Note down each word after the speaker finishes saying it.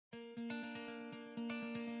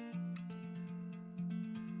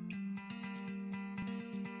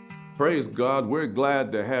Praise God. We're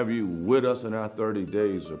glad to have you with us in our 30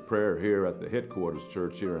 days of prayer here at the headquarters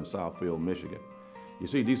church here in Southfield, Michigan. You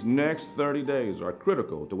see, these next 30 days are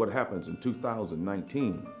critical to what happens in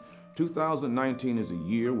 2019. 2019 is a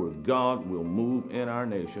year where God will move in our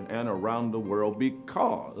nation and around the world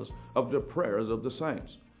because of the prayers of the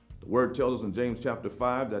saints. The word tells us in James chapter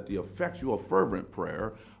 5 that the effectual fervent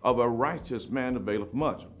prayer of a righteous man availeth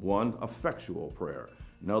much. One effectual prayer.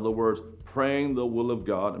 In other words, praying the will of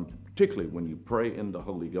God, and particularly when you pray in the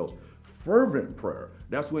Holy Ghost. Fervent prayer,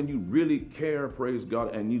 that's when you really care, praise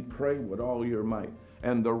God, and you pray with all your might.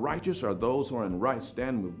 And the righteous are those who are in right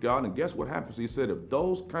standing with God. And guess what happens? He said, if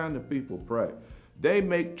those kind of people pray, they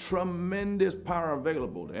make tremendous power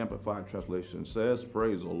available. The Amplified Translation says,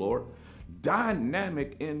 praise the Lord,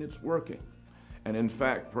 dynamic in its working. And in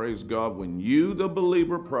fact, praise God, when you, the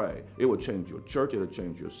believer, pray, it will change your church, it'll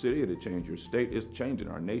change your city, it'll change your state, it's changing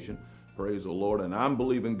our nation. Praise the Lord. And I'm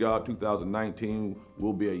believing God 2019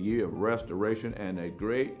 will be a year of restoration and a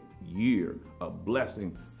great year of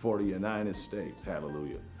blessing for the United States.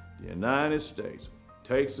 Hallelujah. The United States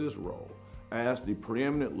takes this role as the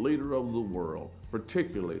preeminent leader of the world,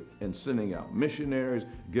 particularly in sending out missionaries,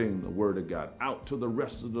 getting the word of God out to the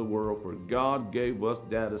rest of the world, for God gave us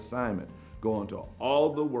that assignment. Go into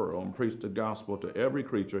all the world and preach the gospel to every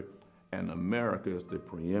creature, and America is the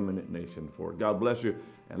preeminent nation for it. God bless you,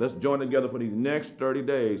 and let's join together for these next 30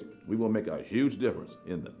 days. We will make a huge difference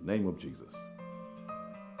in the name of Jesus.